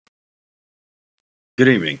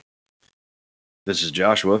Good evening. This is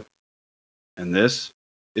Joshua, and this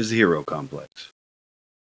is the Hero Complex.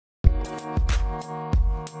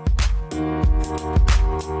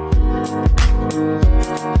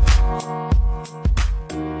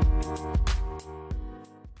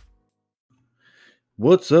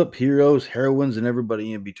 What's up, heroes, heroines, and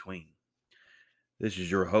everybody in between? This is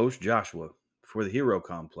your host, Joshua, for the Hero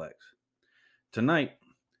Complex. Tonight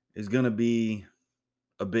is going to be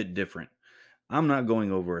a bit different. I'm not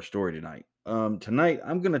going over a story tonight. Tonight,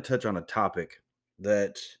 I'm going to touch on a topic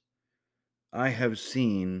that I have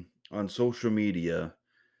seen on social media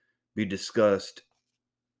be discussed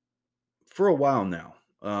for a while now.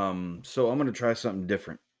 So I'm going to try something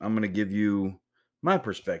different. I'm going to give you my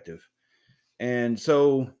perspective. And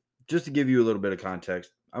so, just to give you a little bit of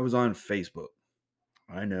context, I was on Facebook.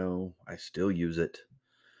 I know, I still use it.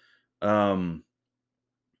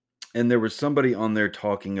 And there was somebody on there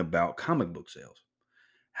talking about comic book sales,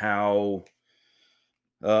 how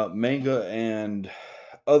manga and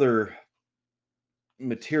other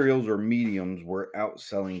materials or mediums were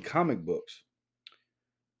outselling comic books.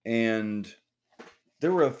 And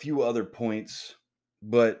there were a few other points,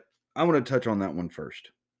 but I want to touch on that one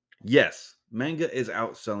first. Yes, manga is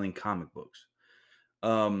outselling comic books.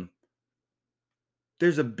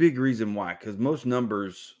 There's a big reason why, because most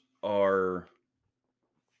readers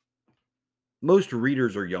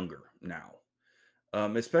are younger now,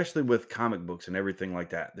 especially with comic books and everything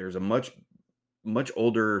like that. There's a much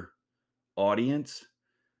older audience,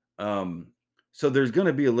 so there's going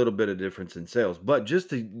to be a little bit of difference in sales. But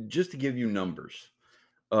just to give you numbers,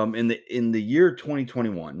 in the year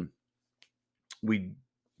 2021, we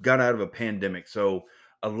got out of a pandemic, so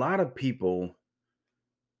a lot of people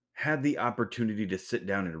had the opportunity to sit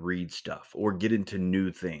down and read stuff or get into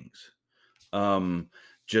new things.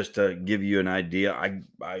 Just to give you an idea,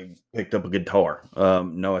 I picked up a guitar.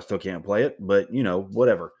 No, I still can't play it, but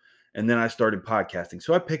whatever. And then I started podcasting.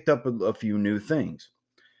 So I picked up a few new things.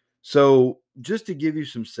 So just to give you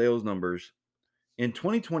some sales numbers, in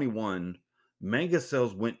 2021, manga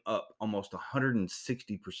sales went up almost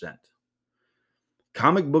 160%.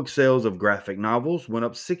 Comic book sales of graphic novels went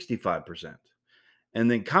up 65%. And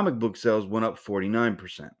then comic book sales went up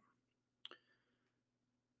 49%.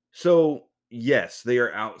 So, yes, they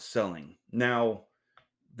are outselling. Now,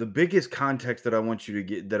 the biggest context that I want you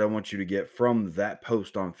to get from that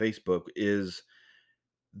post on Facebook is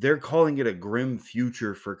they're calling it a grim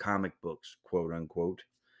future for comic books, quote unquote.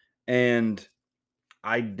 And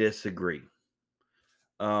I disagree.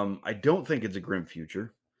 I don't think it's a grim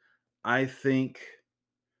future. I think,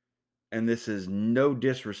 and this is no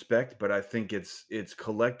disrespect, but I think it's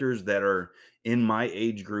collectors that are in my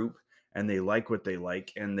age group and they like what they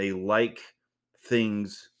like and they like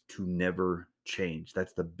things to never change.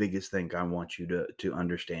 That's the biggest thing I want you to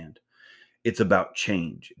understand. It's about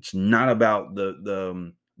change. It's not about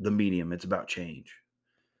the medium. It's about change.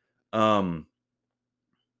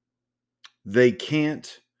 They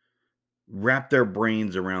can't wrap their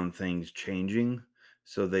brains around things changing,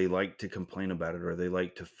 so they like to complain about it or they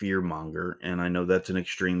like to fear monger. And I know that's an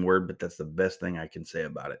extreme word, but that's the best thing I can say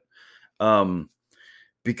about it.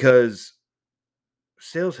 Because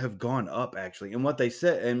sales have gone up actually. And what they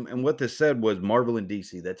said and what this said was Marvel and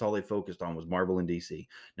DC. That's all they focused on was Marvel and DC.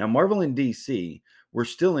 Now, Marvel and DC were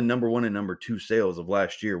still in number 1 and number 2 sales of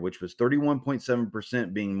last year, which was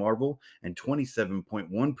 31.7% being Marvel and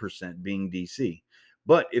 27.1% being DC.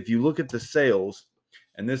 But if you look at the sales,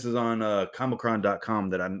 and this is on Comichron.com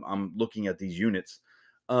that I'm looking at these units,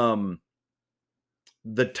 the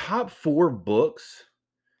top 4 books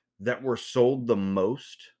that were sold the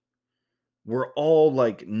most were all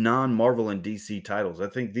like non-Marvel and DC titles. I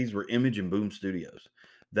think these were Image and Boom Studios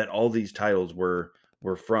that all these titles were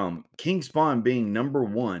from. King Spawn being number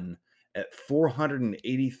 1 at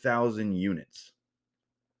 480,000 units.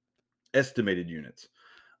 Estimated units.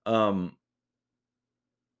 That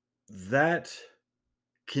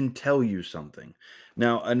can tell you something.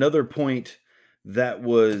 Now, another point that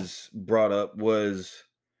was brought up was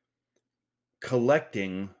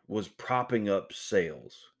collecting was propping up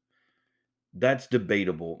sales. That's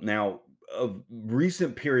debatable. Now, of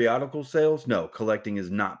recent periodical sales, no, collecting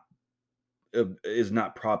is not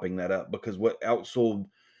propping that up, because what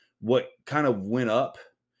kind of went up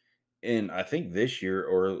in, I think, this year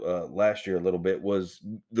or last year a little bit was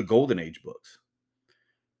the Golden Age books,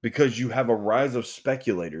 because you have a rise of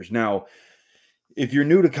speculators. Now, if you're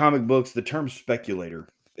new to comic books, the term speculator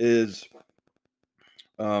is,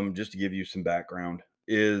 just to give you some background,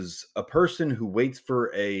 is a person who waits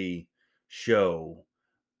for a show,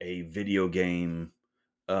 a video game,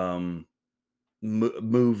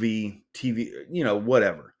 movie, TV,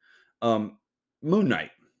 whatever. Um, Moon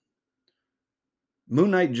Knight.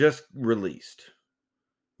 Moon Knight just released.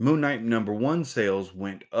 Moon Knight #1 sales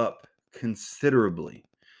went up considerably.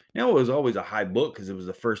 Now, it was always a high book because it was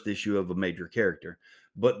the first issue of a major character,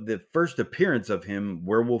 but the first appearance of him,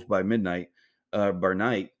 Werewolf by Midnight, by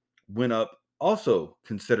Night, went up also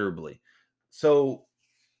considerably. So,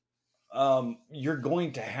 you're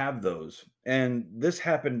going to have those, and this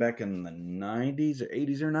happened back in the 90s or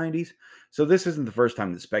 80s or 90s. So this isn't the first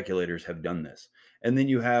time that speculators have done this. And then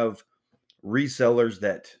you have resellers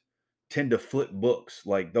that tend to flip books.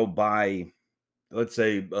 Like they'll buy, let's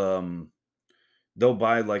say, they'll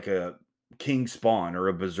buy like a King Spawn or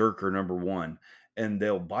a Berserker #1, and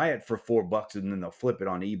they'll buy it for $4 and then they'll flip it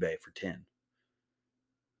on eBay for 10.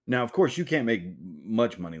 Now, of course, you can't make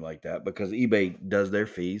much money like that because eBay does their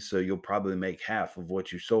fees, so you'll probably make half of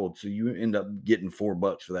what you sold. So you end up getting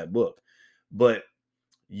 $4 for that book. But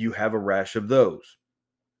you have a rash of those.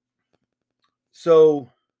 So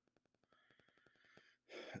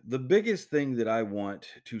the biggest thing that I want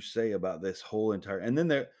to say about this whole entire, and then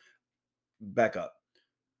there, back up.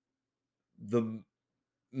 The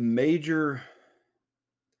major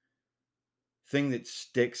thing that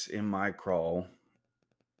sticks in my craw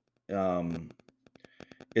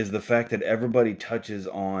is the fact that everybody touches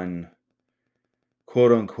on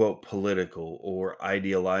quote unquote political or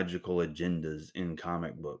ideological agendas in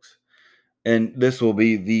comic books. And this will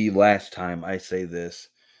be the last time I say this.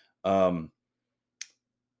 Um,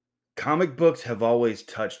 Comic books have always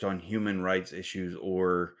touched on human rights issues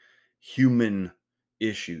or human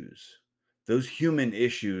issues. Those human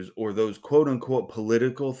issues or those quote unquote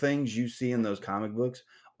political things you see in those comic books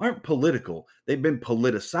aren't political. They've been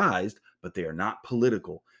politicized, but they are not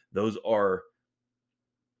political. Those are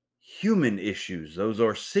human issues. Those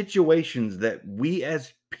are situations that we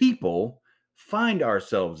as people find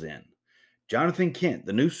ourselves in. Jonathan Kent,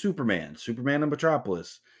 the new Superman, Superman of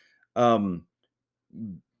Metropolis, um,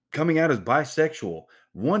 coming out as bisexual,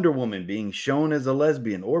 Wonder Woman being shown as a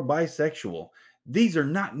lesbian or bisexual. These are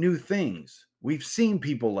not new things. We've seen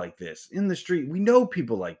people like this in the street. We know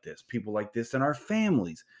people like this in our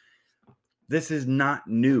families. This is not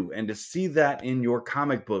new. And to see that in your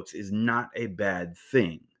comic books is not a bad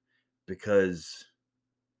thing because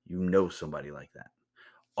you know somebody like that.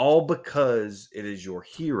 All because it is your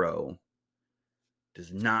hero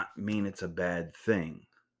does not mean it's a bad thing.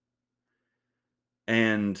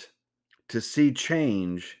 And to see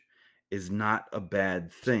change is not a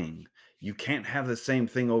bad thing. You can't have the same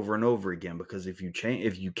thing over and over again because if you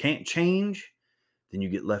can't change, then you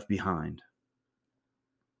get left behind.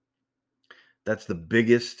 That's the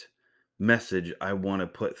biggest message I want to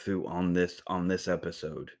put through on this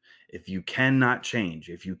episode. If you cannot change,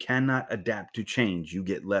 if you cannot adapt to change, you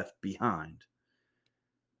get left behind.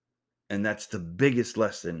 And that's the biggest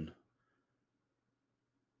lesson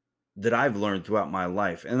that I've learned throughout my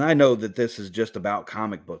life. And I know that this is just about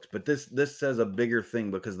comic books, but this says a bigger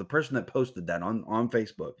thing because the person that posted that on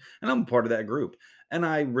Facebook, and I'm a part of that group, and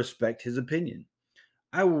I respect his opinion.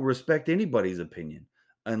 I will respect anybody's opinion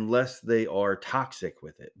unless they are toxic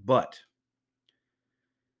with it. But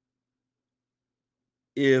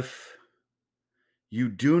if you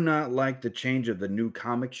do not like the change of the new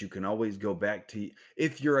comics, you can always go back to,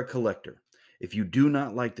 if you're a collector. If you do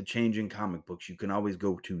not like the change in comic books, you can always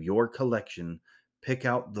go to your collection, pick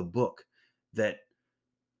out the book that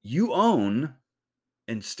you own,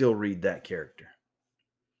 and still read that character.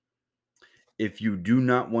 If you do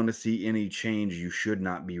not want to see any change, you should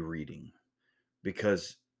not be reading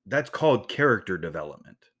because that's called character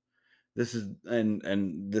development. This is,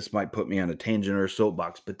 and this might put me on a tangent or a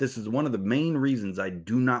soapbox, but this is one of the main reasons I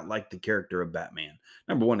do not like the character of Batman.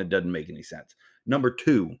 #1, it doesn't make any sense.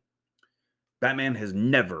 #2, Batman has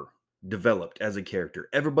never developed as a character.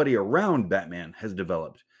 Everybody around Batman has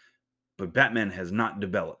developed, but Batman has not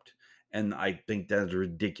developed. And I think that is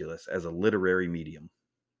ridiculous as a literary medium.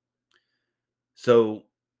 So,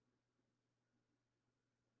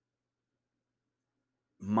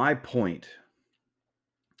 my point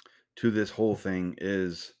to this whole thing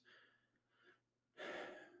is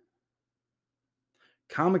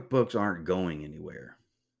comic books aren't going anywhere.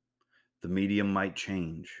 The medium might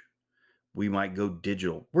change. We might go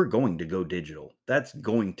digital. We're going to go digital. That's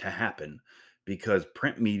going to happen because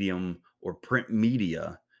print medium or print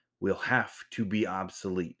media will have to be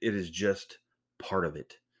obsolete. It is just part of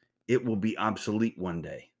it. It will be obsolete one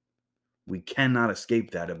day. We cannot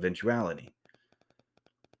escape that eventuality.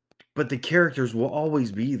 But the characters will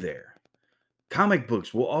always be there. Comic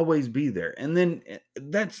books will always be there. And then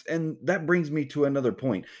that brings me to another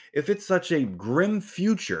point. If it's such a grim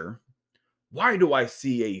future, Why do I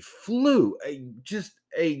see just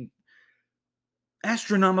a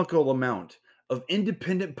astronomical amount of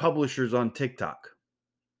independent publishers on TikTok?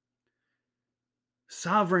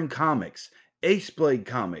 Sovereign Comics, Ace Blade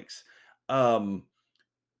Comics. Um,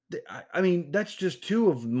 I mean, that's just two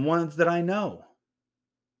of the ones that I know.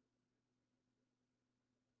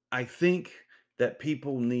 I think that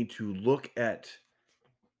people need to look at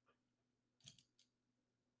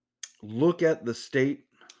the state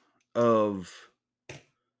of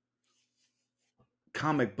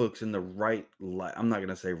comic books in the right light. I'm not going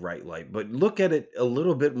to say right light, but look at it a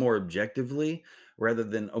little bit more objectively rather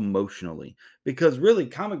than emotionally. Because really,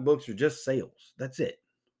 comic books are just sales. That's it,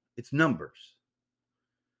 it's numbers.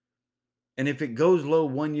 And if it goes low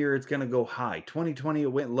one year, it's going to go high. 2020,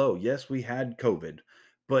 it went low. Yes, we had COVID,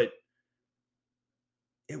 but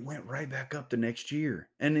it went right back up the next year.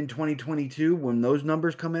 And in 2022, when those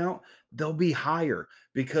numbers come out, they'll be higher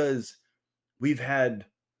because we've had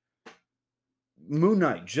Moon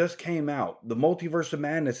Knight just came out. The Multiverse of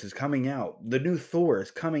Madness is coming out. The new Thor is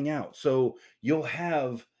coming out. So you'll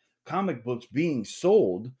have comic books being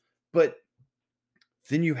sold, but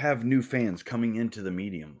then you have new fans coming into the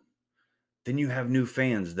medium. Then you have new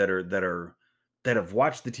fans that have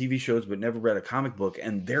watched the TV shows but never read a comic book,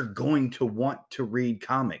 and they're going to want to read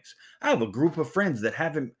comics. I have a group of friends that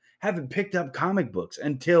haven't picked up comic books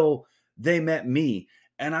until they met me,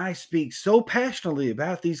 and I speak so passionately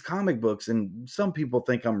about these comic books, and some people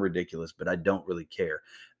think I'm ridiculous, but I don't really care.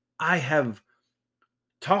 I have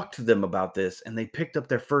talked to them about this, and they picked up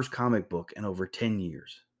their first comic book in over 10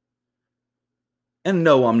 years. And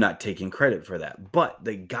no, I'm not taking credit for that, but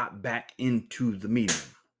they got back into the medium,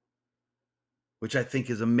 which I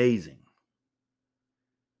think is amazing.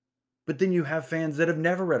 But then you have fans that have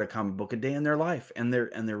never read a comic book a day in their life, and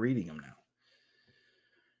they're reading them now.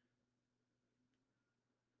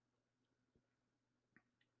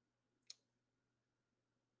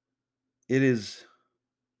 It is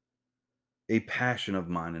a passion of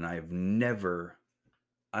mine, and I have never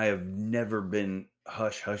been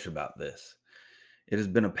hush hush about this. It has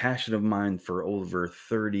been a passion of mine for over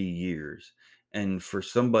 30 years. And for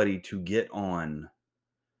somebody to get on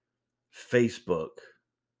Facebook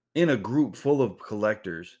in a group full of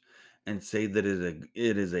collectors and say that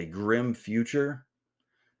it is a grim future,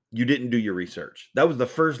 you didn't do your research. That was the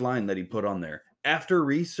first line that he put on there. After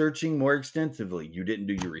researching more extensively, you didn't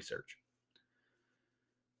do your research.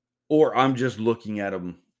 Or I'm just looking at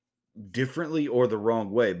them differently or the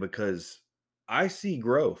wrong way because I see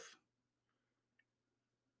growth.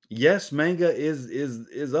 Yes, manga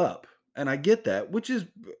is up, and I get that, which is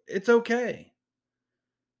it's okay.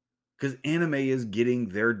 Cuz anime is getting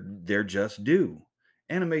their just due.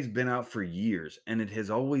 Anime's been out for years, and it has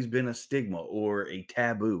always been a stigma or a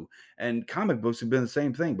taboo. And comic books have been the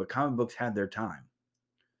same thing, but comic books had their time.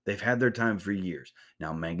 They've had their time for years.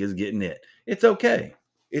 Now manga's getting it. It's okay.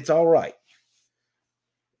 It's all right.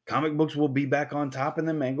 Comic books will be back on top, and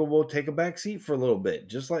then manga will take a back seat for a little bit.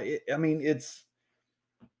 Just like I mean,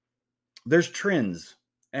 there's trends,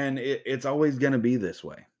 and it's always going to be this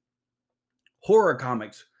way. Horror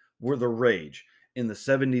comics were the rage in the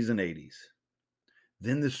 70s and 80s.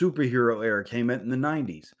 Then the superhero era came in the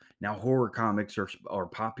 90s. Now horror comics are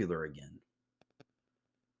popular again.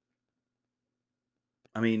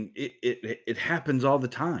 I mean, it happens all the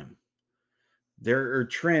time. There are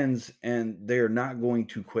trends, and they are not going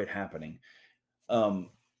to quit happening.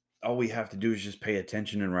 Um, all we have to do is just pay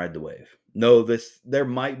attention and ride the wave. No, there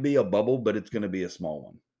might be a bubble, but it's going to be a small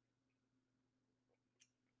one,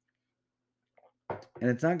 and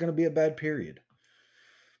it's not going to be a bad period.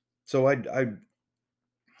 So I don't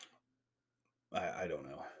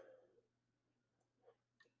know.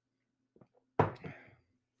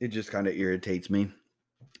 It just kind of irritates me,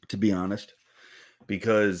 to be honest,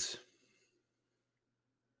 because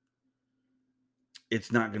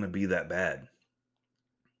it's not going to be that bad.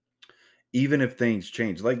 Even if things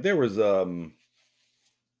change. Like there was and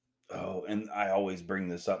I always bring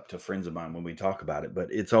this up to friends of mine when we talk about it, but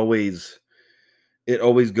it always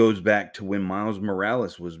goes back to when Miles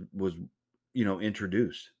Morales was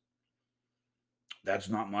introduced. That's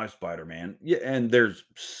not my Spider-Man. Yeah, and there's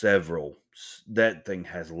several. That thing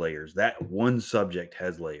has layers. That one subject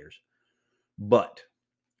has layers. But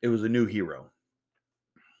it was a new hero.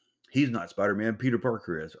 He's not Spider-Man. Peter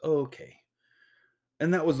Parker is. Okay.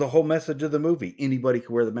 And that was the whole message of the movie. Anybody could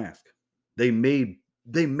wear the mask. They made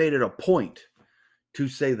it a point to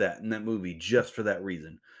say that in that movie just for that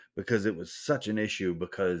reason, because it was such an issue,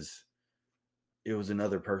 because it was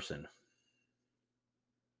another person.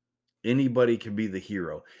 Anybody can be the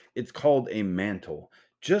hero. It's called a mantle.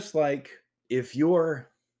 Just like if you're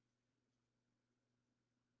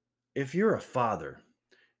If you're a father,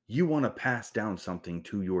 you want to pass down something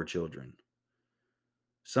to your children.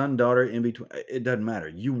 Son, daughter, in between, it doesn't matter.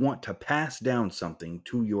 You want to pass down something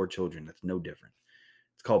to your children. That's no different.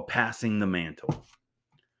 It's called passing the mantle.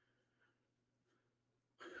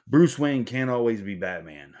 Bruce Wayne can't always be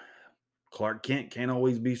Batman. Clark Kent can't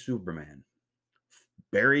always be Superman.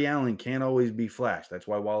 Barry Allen can't always be Flash. That's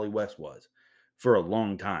why Wally West was for a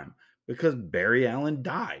long time, because Barry Allen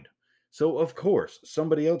died. So, of course,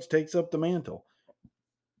 somebody else takes up the mantle.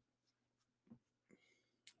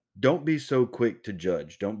 Don't be so quick to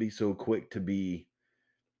judge. Don't be so quick to be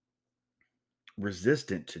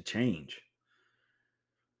resistant to change,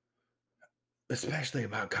 especially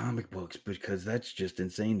about comic books, because that's just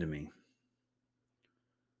insane to me.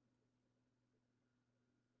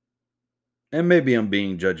 And maybe I'm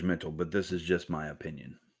being judgmental, but this is just my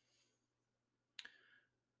opinion.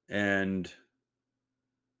 And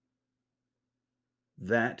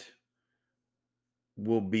that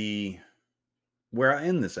will be where I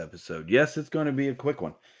end this episode. Yes, it's going to be a quick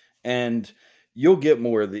one. And you'll get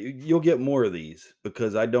more of these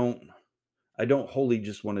because I don't wholly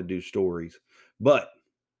just want to do stories. But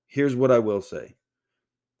here's what I will say.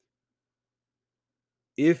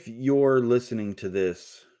 If you're listening to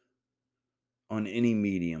this on any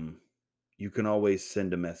medium, you can always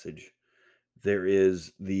send a message. There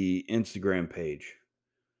is the Instagram page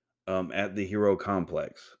at the Hero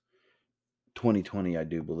Complex 2020, I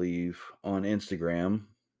do believe, on Instagram.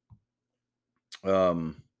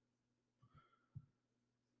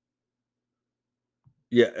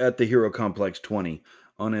 Yeah, at the Hero Complex 20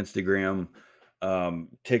 on Instagram.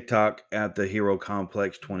 TikTok at the Hero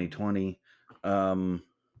Complex 2020.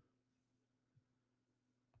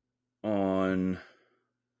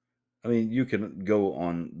 You can go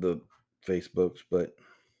on the Facebooks, but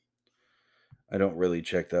I don't really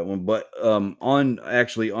check that one. But on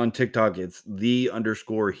TikTok, it's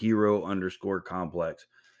the_hero_complex.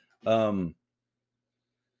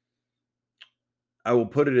 I will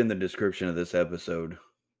put it in the description of this episode,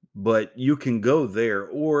 but you can go there,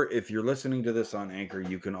 or if you're listening to this on Anchor,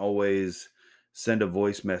 you can always send a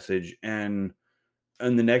voice message, and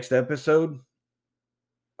in the next episode,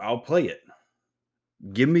 I'll play it.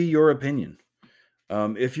 Give me your opinion.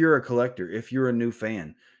 If you're a collector, if you're a new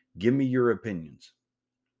fan, give me your opinions.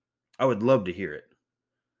 I would love to hear it.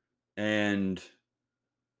 And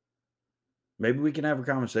maybe we can have a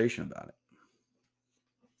conversation about it.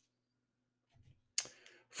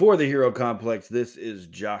 For the Hero Complex, this is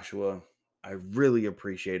Joshua. I really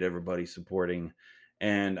appreciate everybody supporting.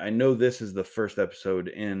 And I know this is the first episode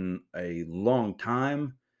in a long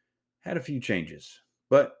time. Had a few changes,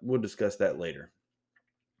 but we'll discuss that later.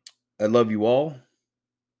 I love you all.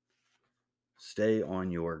 Stay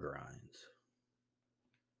on your grinds.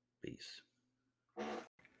 Peace.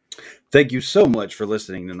 Thank you so much for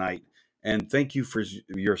listening tonight. And thank you for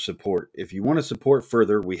your support. If you want to support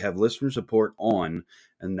further, we have listener support on,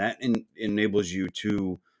 and that enables you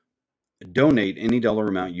to donate any dollar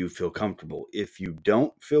amount you feel comfortable. If you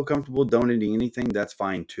don't feel comfortable donating anything, that's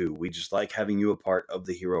fine too. We just like having you a part of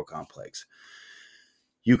the Hero Complex.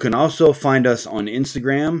 You can also find us on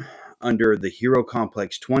Instagram under the Hero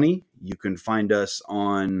Complex 20. You can find us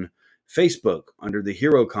on Facebook under the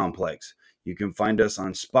Hero Complex. You can find us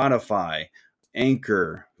on Spotify,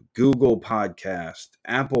 Anchor, Google Podcast,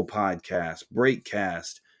 Apple Podcast,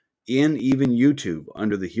 Breakcast, and even YouTube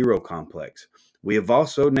under the Hero Complex. We have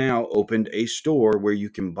also now opened a store where you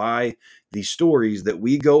can buy the stories that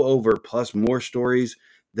we go over, plus more stories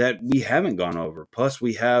that we haven't gone over. Plus,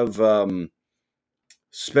 we have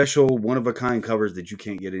special one-of-a-kind covers that you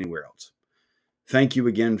can't get anywhere else. Thank you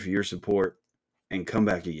again for your support, and come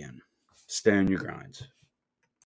back again. Stay on your grinds.